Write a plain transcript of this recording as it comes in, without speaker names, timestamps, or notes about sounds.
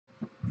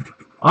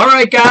All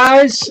right,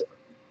 guys.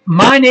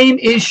 My name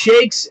is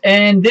Shakes,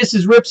 and this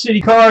is Rip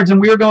City Cards,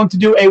 and we are going to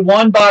do a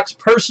one-box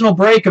personal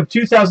break of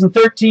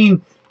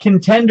 2013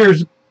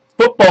 Contenders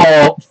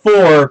football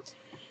for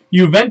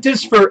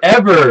Juventus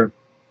Forever.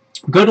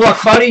 Good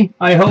luck, buddy.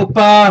 I hope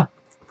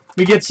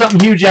we get something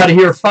huge out of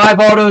here. 5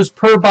 autos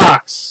per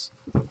box.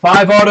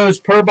 5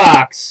 autos per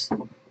box.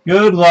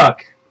 Good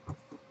luck.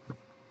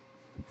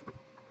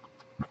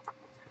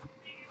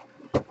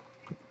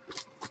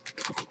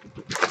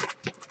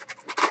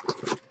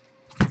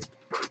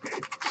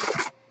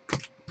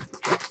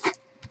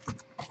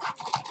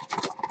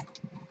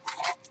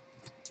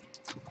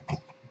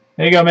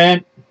 There you go,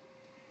 man.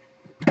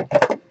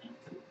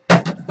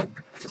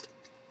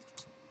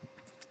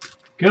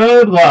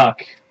 Good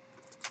luck.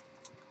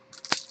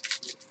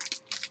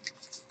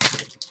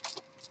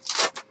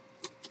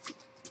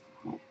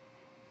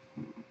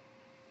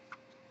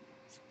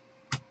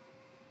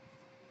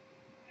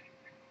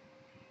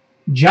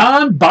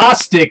 John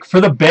Bostic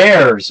for the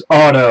Bears,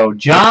 auto.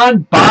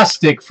 John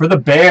Bostic for the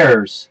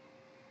Bears.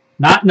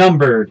 Not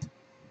numbered.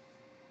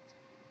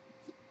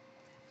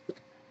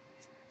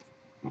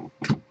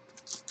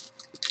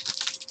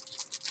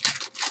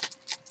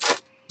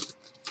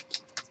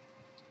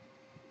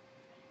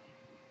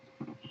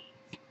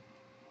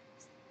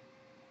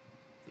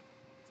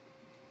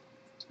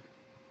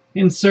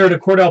 Insert a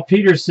Cordell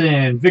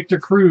Peterson, Victor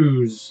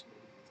Cruz,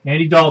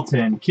 Andy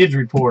Dalton, Kids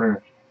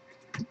Reporter.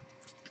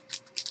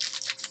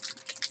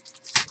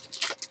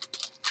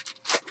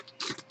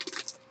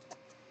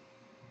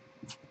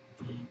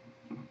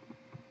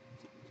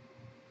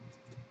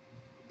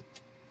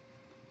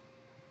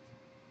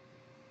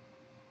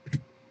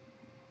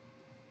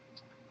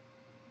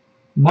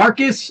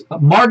 Marcus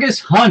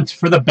Hunt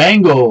for the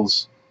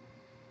Bengals.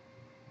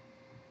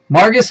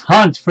 Marcus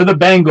Hunt for the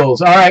Bengals.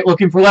 All right,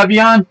 looking for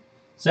Le'Veon?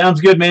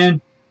 Sounds good,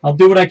 man. I'll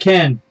do what I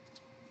can.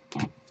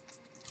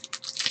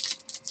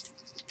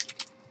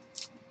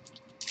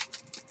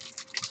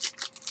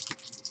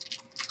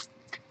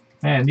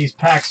 Man, these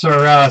packs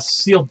are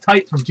sealed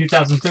tight from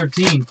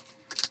 2013.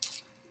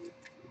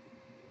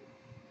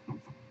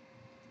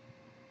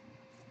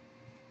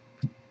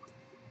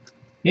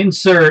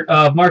 Insert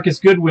of Marcus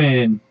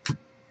Goodwin.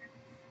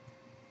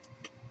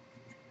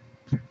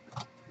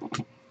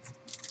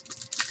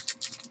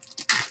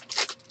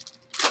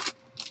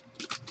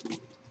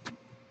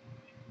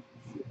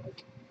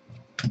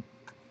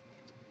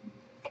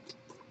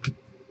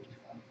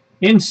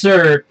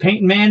 Insert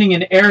Peyton Manning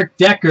and Eric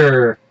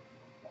Decker.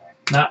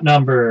 Not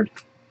numbered.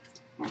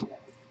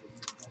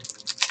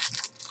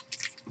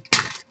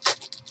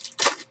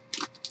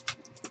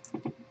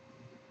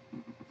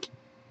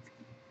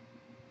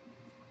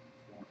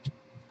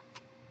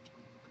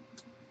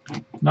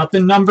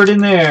 Nothing numbered in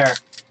there.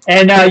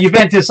 And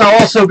Juventus,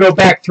 I'll also go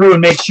back through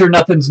and make sure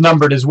nothing's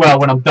numbered as well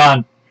when I'm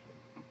done.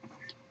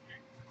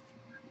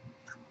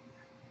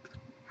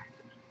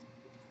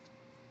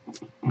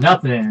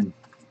 Nothing.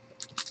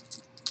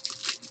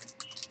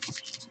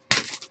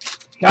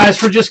 Guys,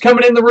 for just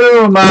coming in the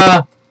room,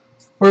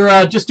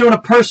 we're just doing a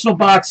personal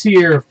box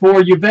here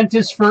for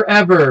Juventus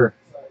Forever.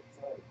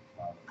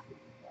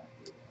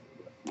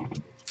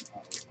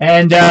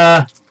 And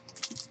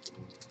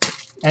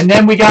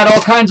then we got all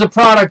kinds of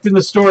product in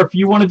the store. If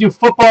you want to do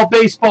football,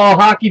 baseball,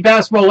 hockey,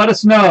 basketball, let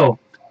us know.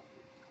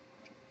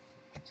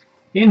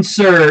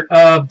 Insert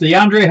of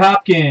DeAndre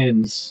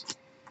Hopkins.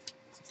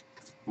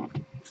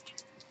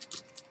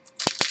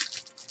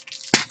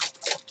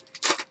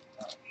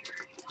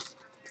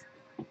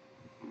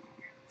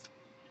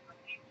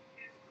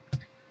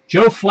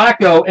 Joe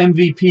Flacco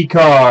MVP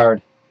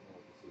card.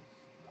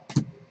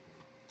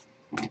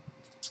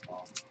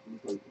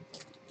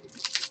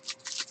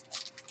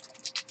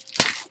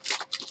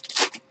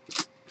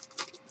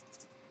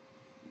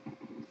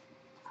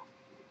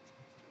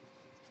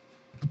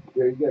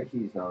 Yeah, you got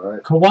keys now,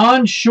 right?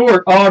 Kawan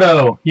Short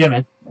auto. Yeah,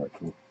 man. All right,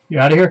 cool. You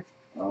out of here?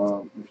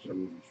 Sure.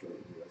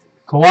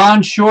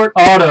 Kawan Short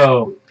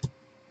auto.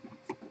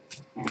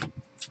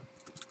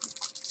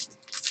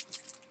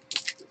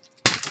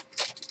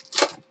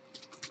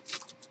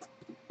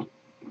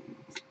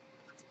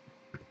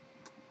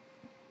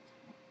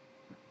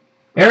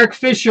 Eric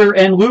Fisher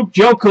and Luke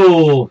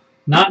Jokel.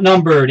 Not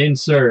numbered.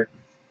 Insert.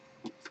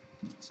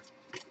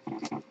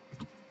 All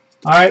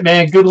right,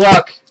 man. Good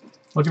luck.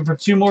 Looking for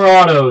 2 more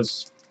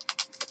autos.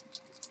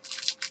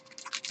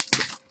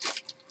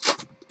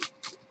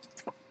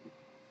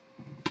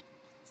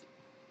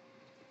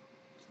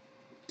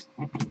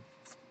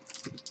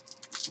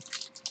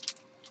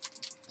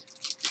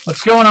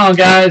 What's going on,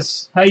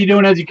 guys? How you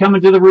doing as you come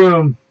into the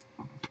room?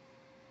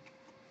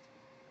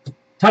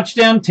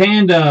 Touchdown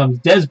tandem,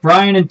 Des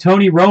Bryant and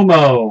Tony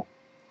Romo.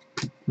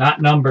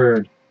 Not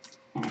numbered.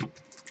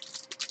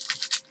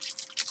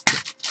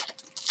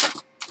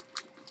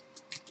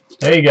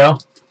 There you go.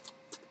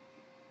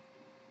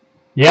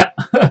 Yep.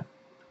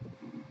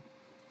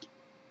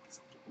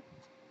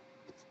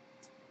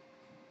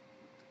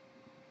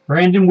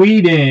 Brandon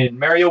Weeden,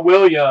 Mario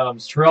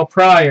Williams, Terrell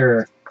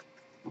Pryor.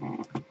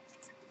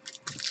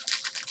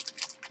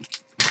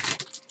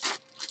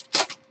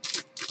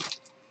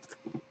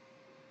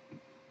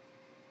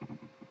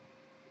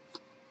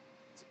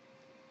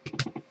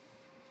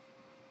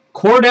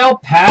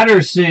 Cordell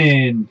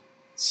Patterson.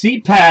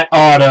 CPAT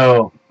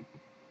auto.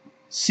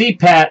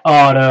 CPAT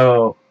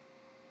auto.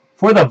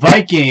 For the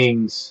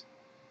Vikings.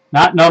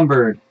 Not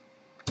numbered.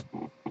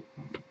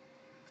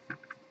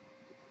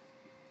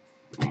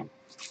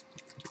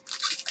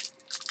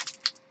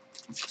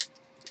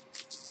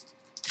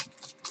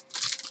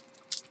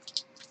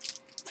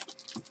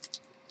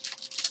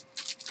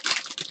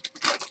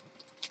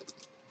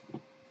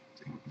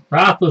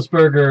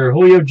 Roethlisberger,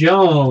 Julio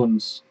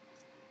Jones.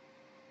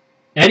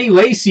 Eddie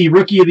Lacy,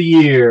 Rookie of the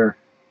Year.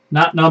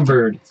 Not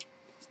numbered.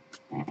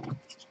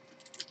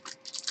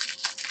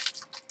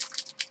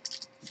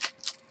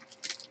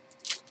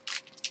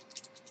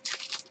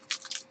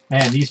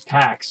 Man, these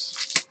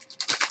packs.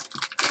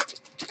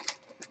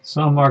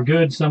 Some are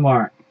good, some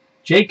aren't.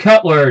 Jay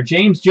Cutler,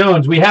 James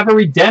Jones. We have a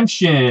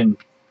redemption.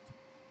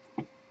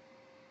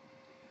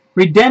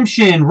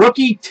 Redemption,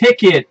 rookie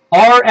ticket,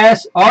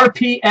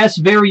 RPS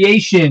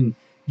variation,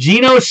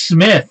 Geno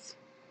Smith.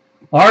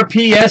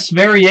 RPS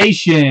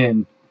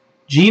variation,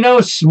 Geno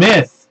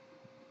Smith.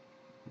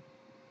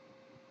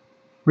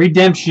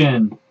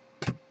 Redemption.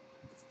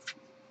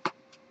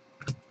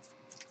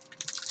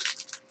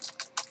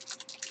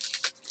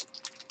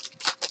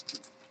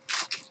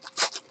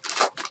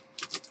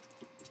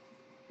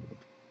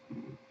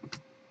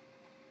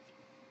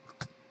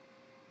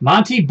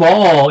 Monty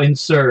Ball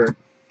insert.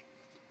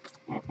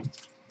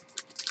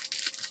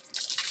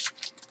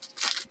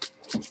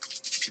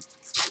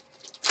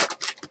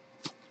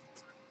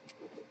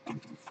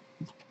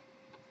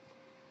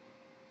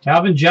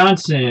 Calvin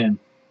Johnson.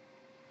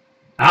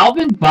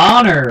 Alan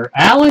Bonner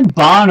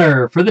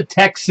for the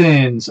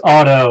Texans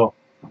auto.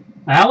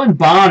 Alan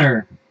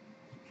Bonner.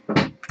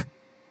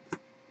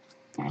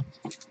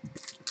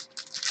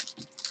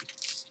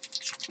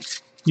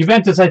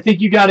 Juventus, I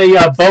think you got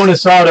a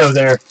bonus auto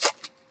there.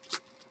 I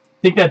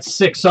think that's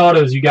 6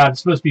 autos you got.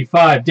 It's supposed to be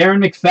 5.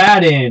 Darren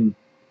McFadden.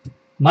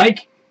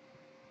 Mike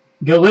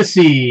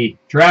Galissi,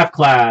 draft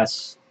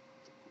class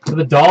for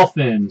the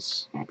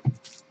Dolphins.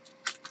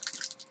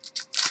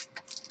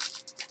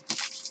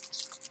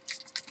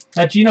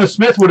 That Geno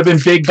Smith would have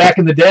been big back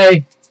in the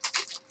day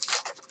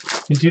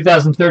in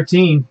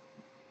 2013.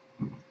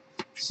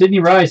 Sidney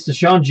Rice,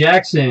 Deshaun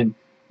Jackson.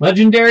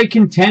 Legendary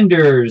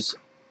Contenders.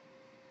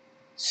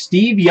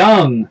 Steve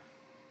Young.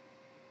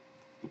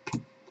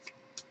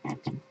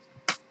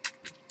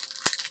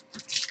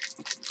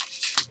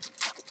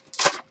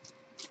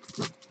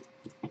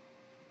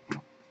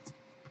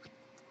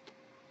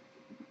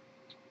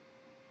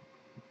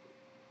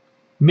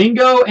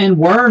 Mingo and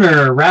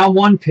Werner, round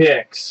 1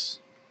 picks.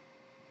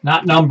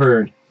 Not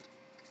numbered.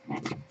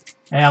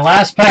 And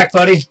last pack,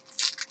 buddy.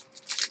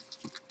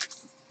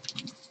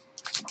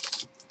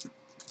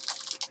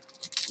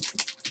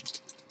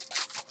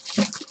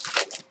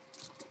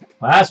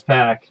 Last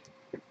pack.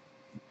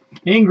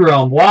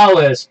 Ingram,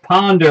 Wallace,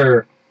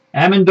 Ponder,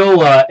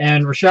 Amendola,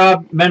 and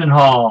Rashad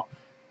Mendenhall.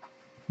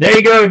 There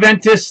you go,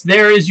 Juventus.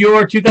 There is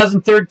your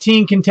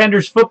 2013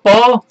 Contenders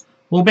football.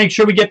 We'll make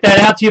sure we get that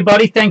out to you,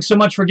 buddy. Thanks so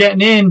much for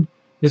getting in.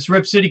 This is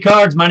Rip City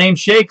Cards. My name's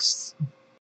Shakes.